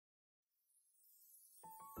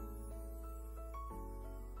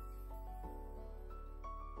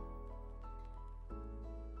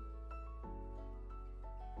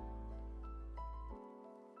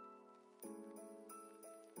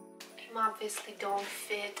obviously don't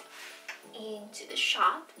fit into the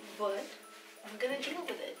shot, but I'm gonna deal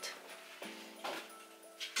with it.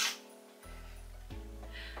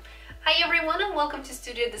 Hi everyone and welcome to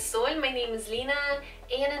Studio de Sol. My name is Lina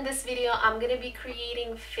and in this video I'm gonna be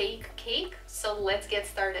creating fake cake, so let's get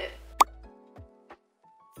started.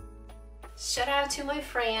 Shout out to my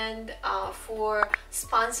friend for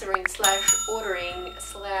sponsoring / ordering /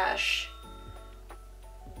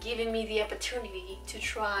 giving me the opportunity to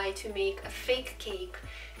try to make a fake cake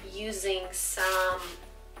using some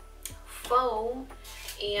foam,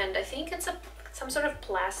 and I think it's some sort of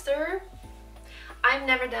plaster. I've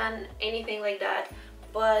never done anything like that,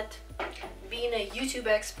 but being a YouTube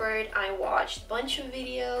expert, I watched a bunch of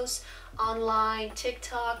videos online,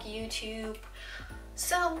 TikTok, YouTube,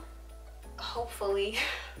 so hopefully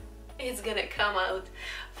it's gonna come out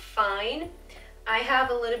fine. I have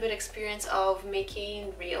a little bit experience of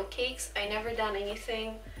making real cakes. I never done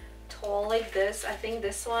anything tall like this. I think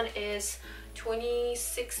this one is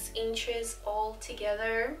 26 inches all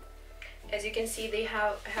together. As you can see, they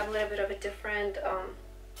have a little bit of a different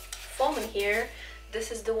foam in here.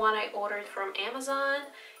 This is the one I ordered from Amazon.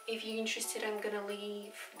 If you're interested, I'm gonna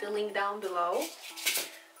leave the link down below.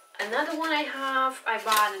 Another one I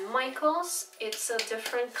bought in Michael's. It's a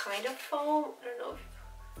different kind of foam. I don't know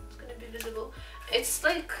if it's gonna be visible. It's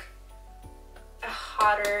like a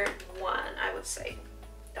hotter one, I would say.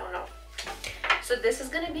 Don't know. So this is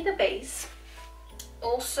gonna be the base.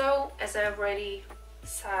 Also, as I already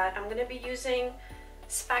said, I'm gonna be using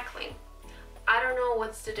Spackling. I don't know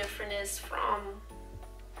what's the difference from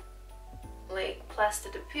like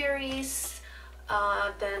plaster de Paris,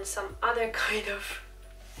 than some other kind of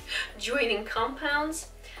joining compounds,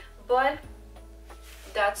 but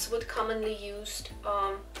that's what commonly used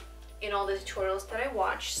in all the tutorials that I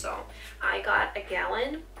watched. So I got a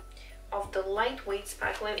gallon of the lightweight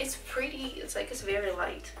Spackling. It's pretty, it's very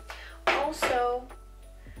light. Also,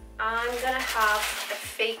 I'm gonna have a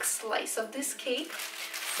fake slice of this cake.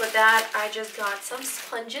 For that, I just got some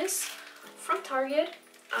sponges from Target.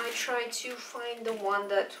 I tried to find the one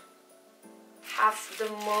that have the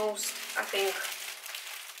most, I think,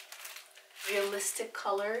 realistic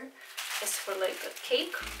color is for like a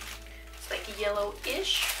cake. It's like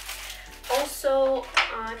yellowish. Also,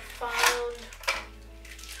 I found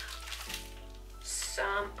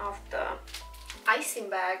some of the icing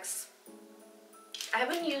bags. I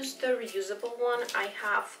haven't used the reusable one. I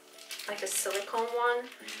have like a silicone one,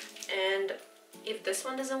 and if this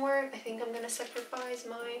one doesn't work, I think I'm gonna sacrifice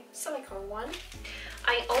my silicone one.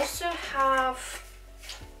 I also have,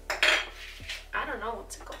 I don't know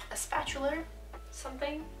what's it called, a spatula,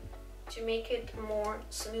 something, to make it more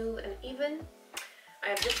smooth and even. I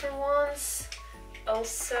have different ones.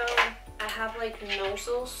 Also, I have like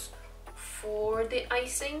nozzles for the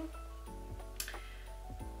icing,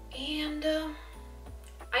 and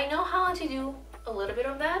I know how to do a little bit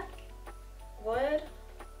of that. What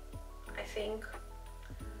I think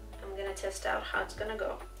I'm gonna test out how it's gonna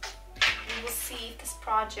go. We will see if this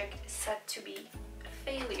project is set to be a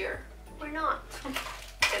failure or not.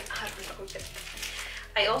 I don't know yet.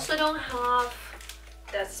 I also don't have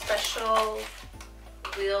that special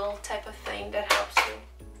wheel type of thing that helps you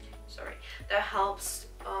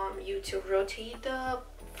to rotate the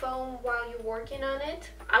foam while you're working on it.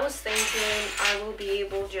 I was thinking I will be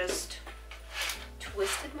able just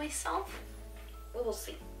twist it myself. We will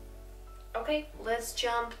see. Okay, let's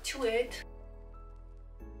jump to it.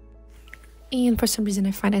 And for some reason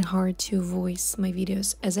I find it hard to voice my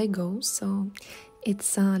videos as I go, so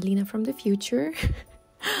it's Lina from the future.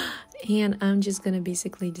 And I'm just gonna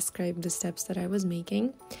basically describe the steps that I was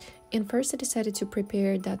making. And first I decided to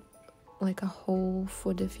prepare that like a hole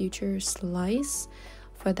for the future slice.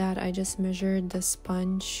 For that I just measured the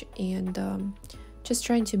sponge and just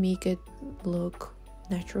trying to make it look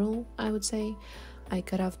natural, I would say. I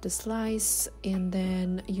cut off the slice and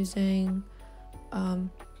then using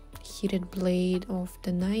heated blade of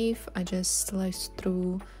the knife, I just sliced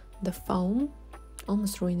through the foam.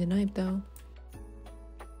 Almost ruined the knife though.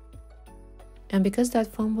 And because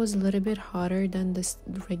that foam was a little bit hotter than the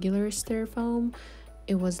regular styrofoam,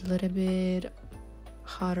 it was a little bit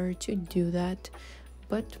harder to do that,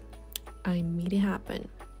 but I made it happen.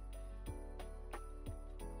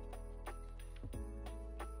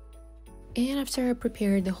 And after I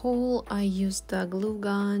prepared the hole, I used the glue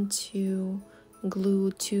gun to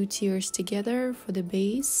glue 2 tiers together for the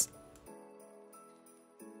base.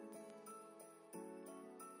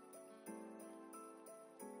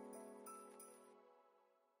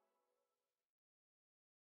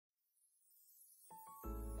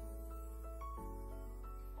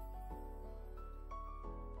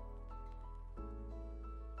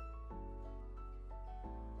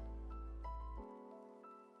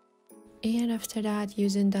 And after that,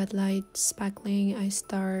 using that light spackling, I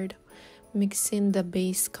start mixing the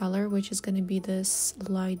base color, which is going to be this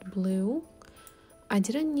light blue. I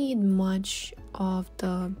didn't need much of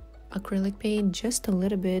the acrylic paint, just a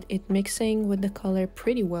little bit. It mixing with the color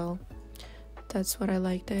pretty well. That's what I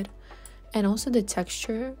liked it. And also the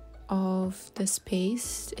texture of this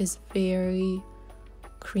paste is very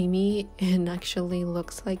creamy and actually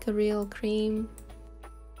looks like a real cream.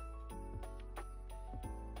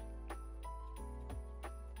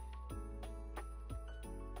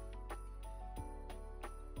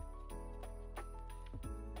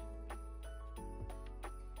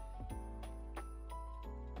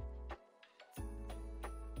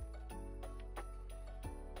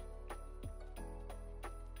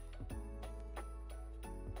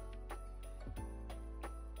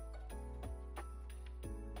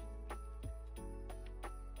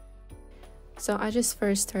 So I just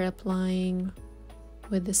first start applying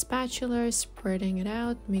with the spatula, spreading it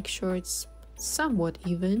out, make sure it's somewhat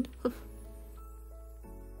even.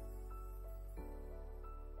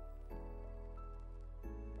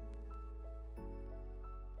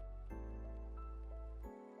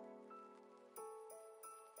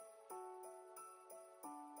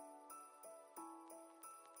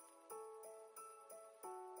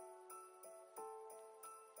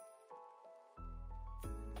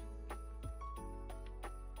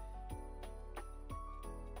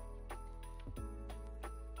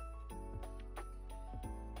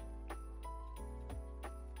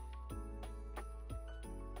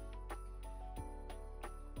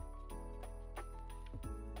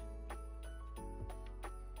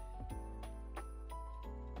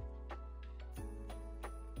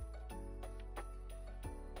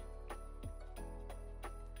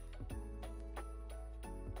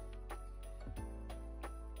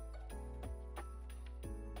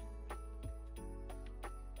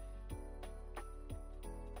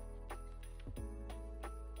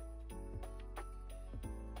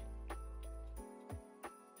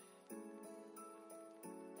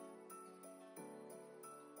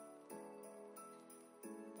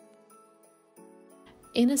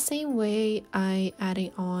 In the same way, I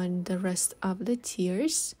adding on the rest of the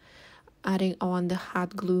tiers, adding on the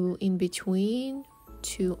hot glue in between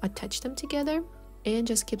to attach them together, and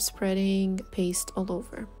just keep spreading paste all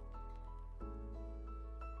over.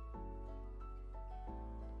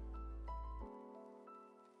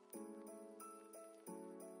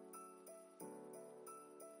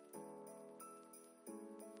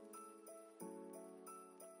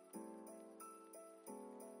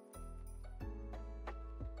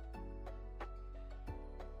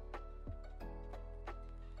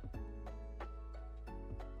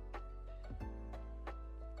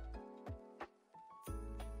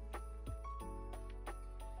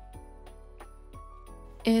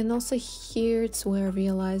 And also here it's where I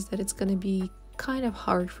realized that it's gonna be kind of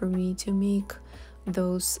hard for me to make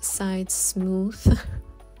those sides smooth.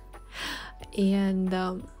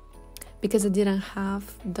 And because I didn't have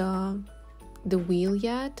the wheel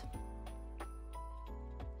yet.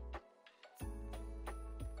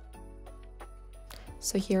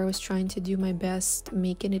 So here I was trying to do my best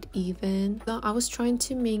making it even. I was trying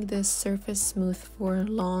to make the surface smooth for a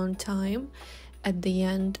long time. At the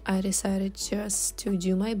end, I decided just to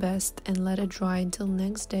do my best and let it dry until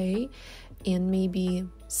next day, and maybe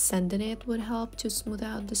sanding it would help to smooth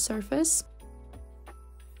out the surface.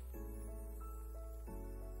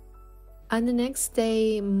 On the next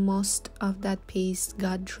day, most of that paste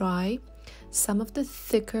got dry. Some of the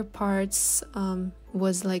thicker parts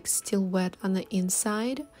was like still wet on the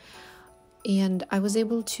inside, and I was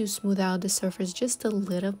able to smooth out the surface just a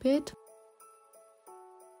little bit.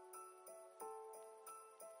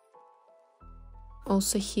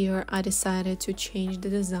 Also here I decided to change the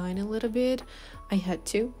design a little bit. I had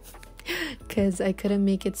to because I couldn't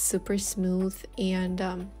make it super smooth, and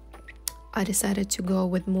I decided to go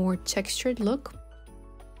with more textured look.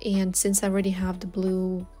 And since I already have the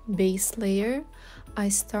blue base layer, I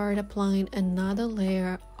start applying another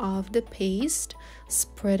layer of the paste,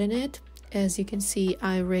 spreading it. As you can see,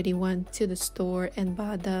 I already went to the store and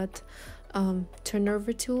bought that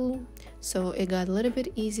turnover tool, so it got a little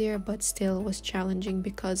bit easier, but still was challenging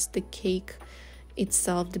because the cake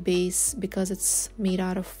itself, the base, because it's made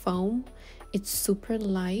out of foam, it's super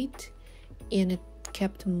light and it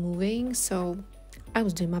kept moving, so I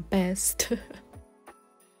was doing my best.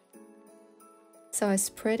 So I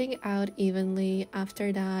spreading out evenly.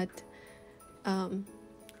 After that,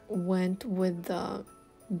 went with the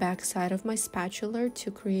back side of my spatula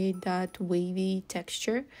to create that wavy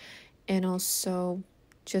texture, and also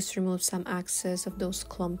just remove some excess of those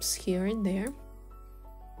clumps here and there.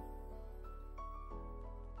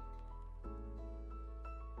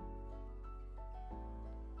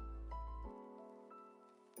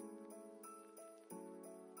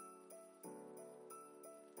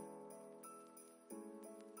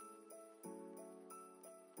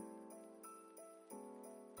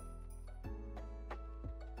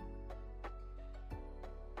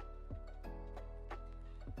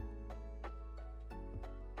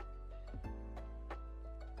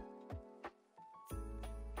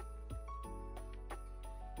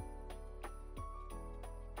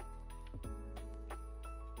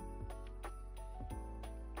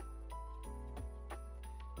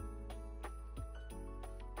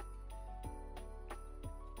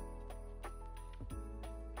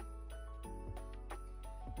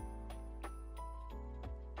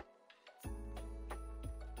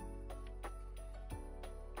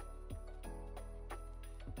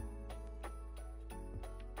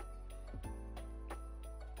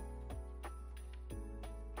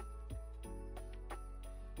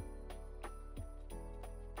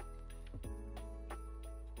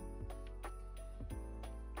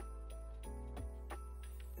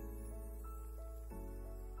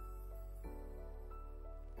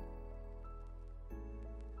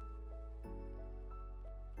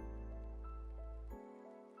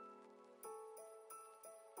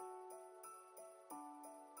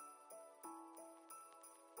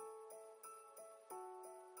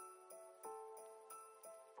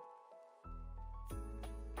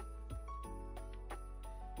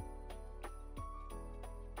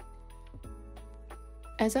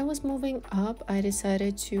 As I was moving up, I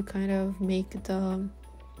decided to kind of make the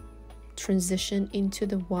transition into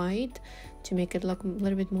the white to make it look a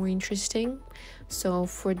little bit more interesting. So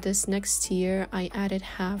for this next tier, I added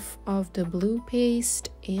half of the blue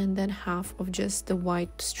paste and then half of just the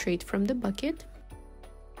white straight from the bucket.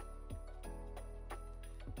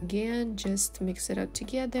 Again, just mix it up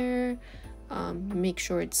together, make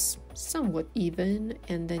sure it's somewhat even,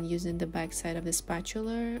 and then using the back side of the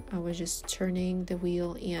spatula, I was just turning the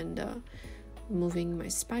wheel and moving my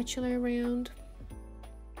spatula around.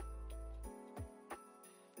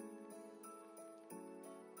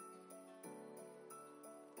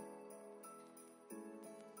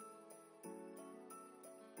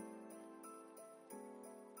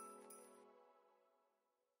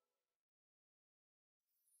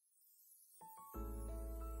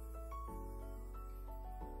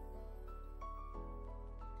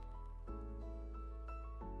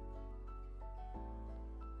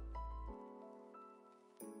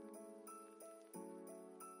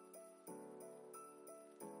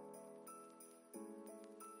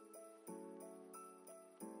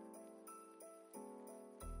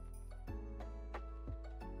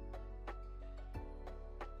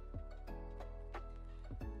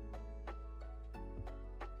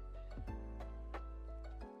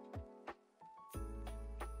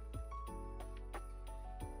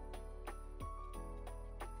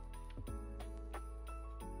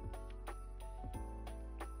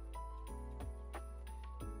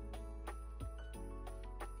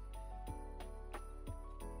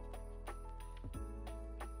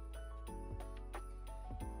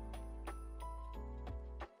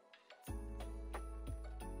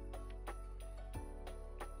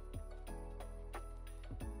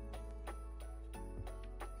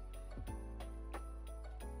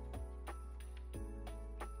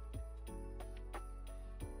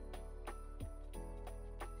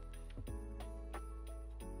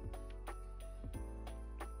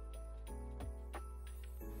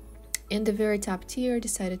 In the very top tier, I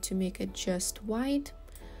decided to make it just white.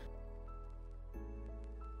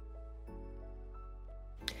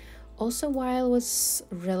 Also, while it was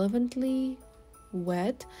relevantly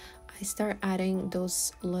wet, I start adding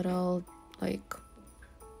those little like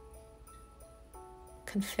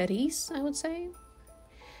confettis, I would say.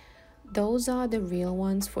 Those are the real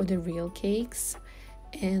ones for the real cakes,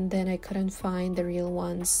 and then I couldn't find the real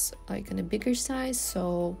ones like in a bigger size,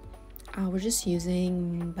 so I was just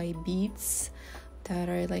using my beads that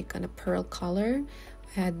are like on a pearl color.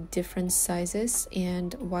 I had different sizes,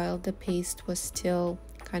 and while the paste was still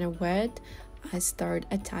kind of wet, I started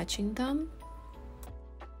attaching them.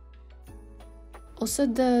 Also,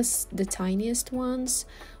 the tiniest ones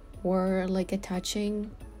were like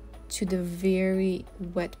attaching to the very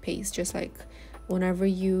wet paste, just like whenever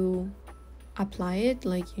you apply it,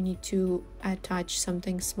 like you need to attach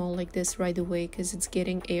something small like this right away because it's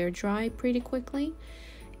getting air dry pretty quickly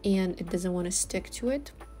and it doesn't want to stick to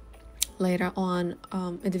it. Later on,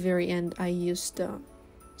 at the very end, I used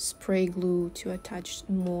spray glue to attach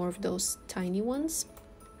more of those tiny ones.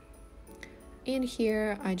 And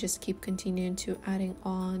here I just keep continuing to adding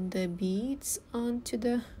on the beads onto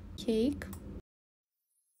the cake.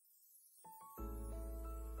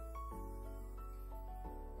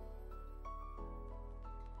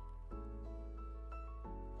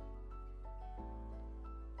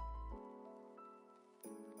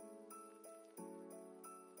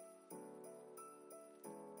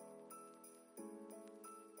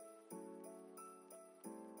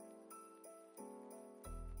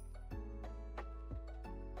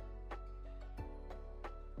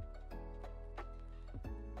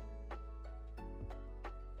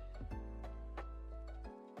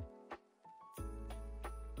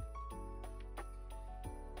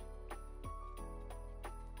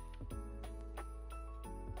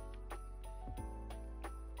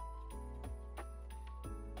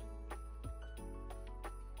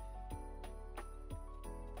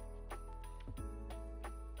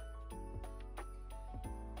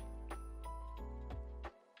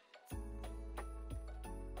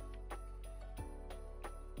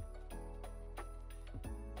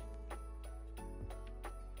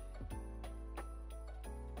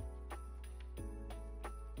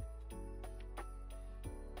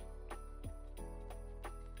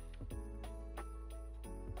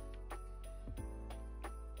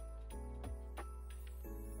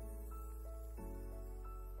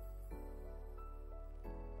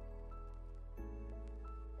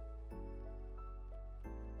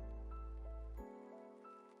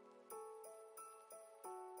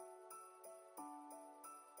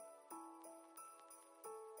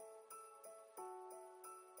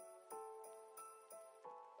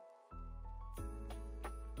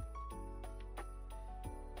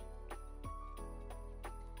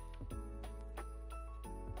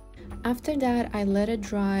 After that, I let it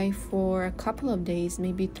dry for a couple of days,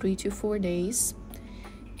 maybe 3 to 4 days.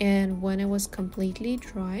 And when it was completely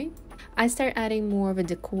dry, I started adding more of a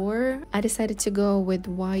decor. I decided to go with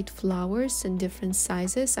white flowers in different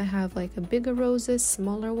sizes. I have like a bigger roses,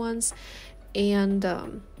 smaller ones, and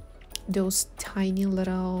those tiny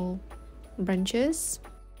little branches.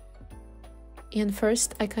 And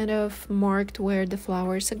first I kind of marked where the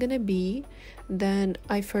flowers are gonna be. Then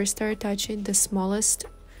I first started touching the smallest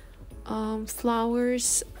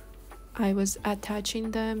flowers. I was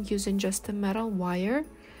attaching them using just a metal wire,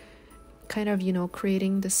 kind of, you know,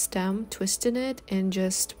 creating the stem, twisting it, and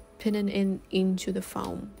just pinning it into the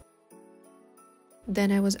foam.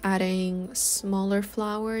 Then I was adding smaller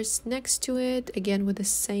flowers next to it, again with the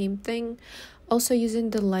same thing. Also using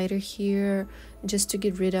the lighter here just to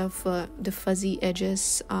get rid of the fuzzy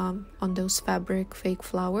edges on those fabric fake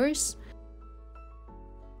flowers.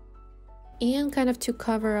 And kind of to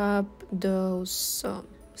cover up those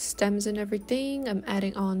stems and everything, I'm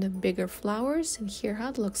adding on the bigger flowers, and here how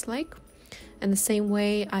it looks like. And the same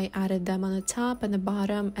way I added them on the top and the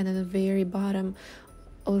bottom, and then the very bottom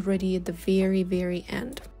already at the very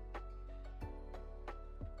end.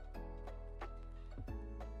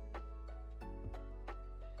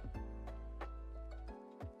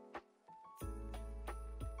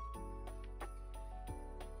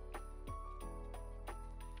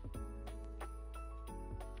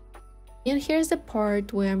 And here's the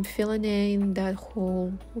part where I'm filling in that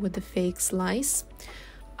hole with the fake slice.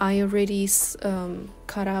 I already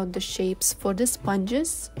cut out the shapes for the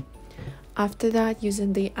sponges. After that,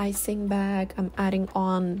 using the icing bag, I'm adding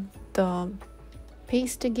on the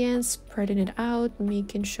paste again, spreading it out,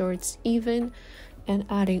 making sure it's even, and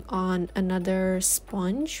adding on another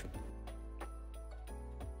sponge.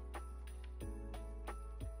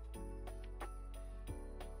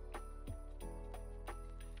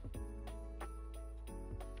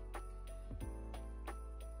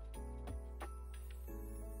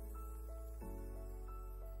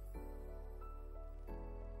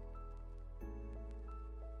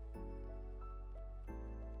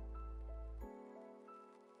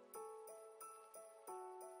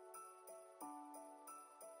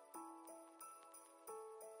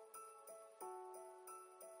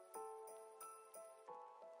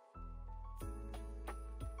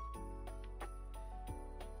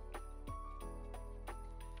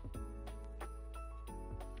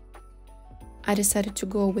 I decided to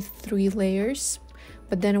go with 3 layers,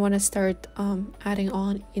 but then when I start adding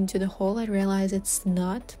on into the hole, I realized it's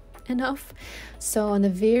not enough. So on the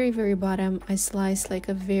very bottom, I sliced like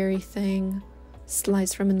a very thin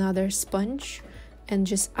slice from another sponge and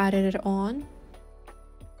just added it on.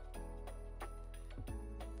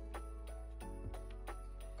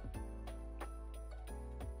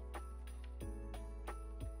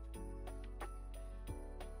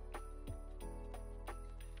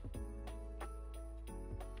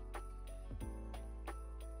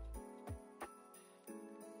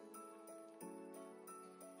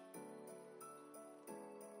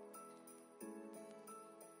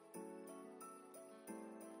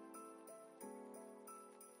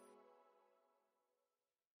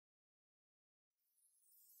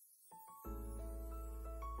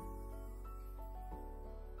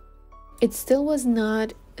 It still was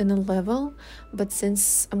not in a level, but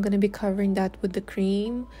since I'm gonna be covering that with the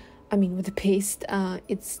cream, with the paste,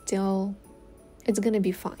 it's gonna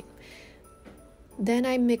be fine. Then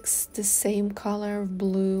I mixed the same color of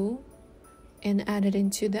blue and add it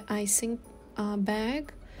into the icing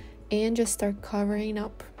bag and just start covering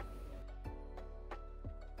up.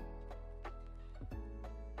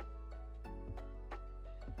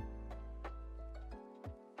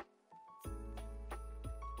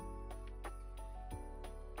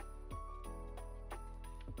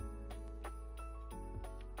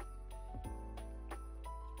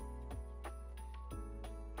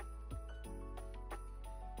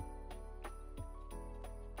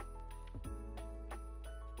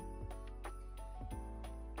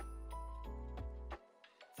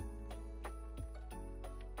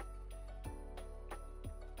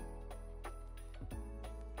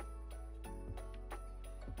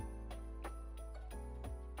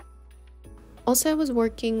 Also, I was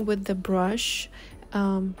working with the brush,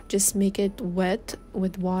 just make it wet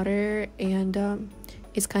with water, and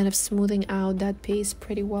it's kind of smoothing out that paste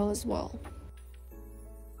pretty well as well.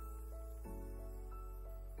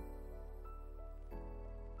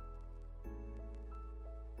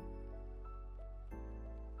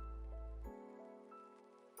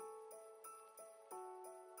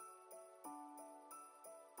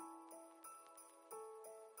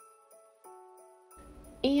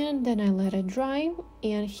 and then I let it dry,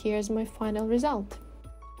 and here's my final result.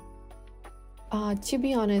 To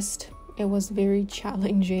be honest, it was very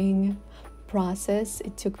challenging process.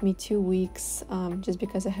 It took me 2 weeks, just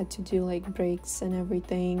because I had to do like breaks and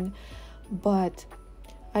everything, but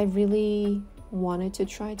I really wanted to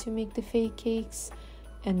try to make the fake cakes,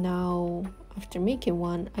 and now after making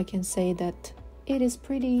one I can say that it is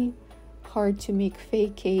pretty hard to make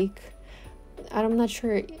fake cake. I'm not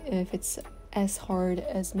sure if it's as hard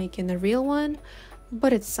as making a real one,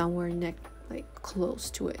 but it's somewhere like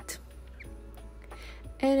close to it.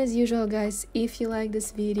 And as usual, guys, if you like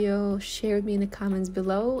this video, share with me in the comments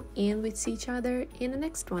below, and we'll see each other in the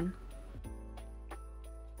next one.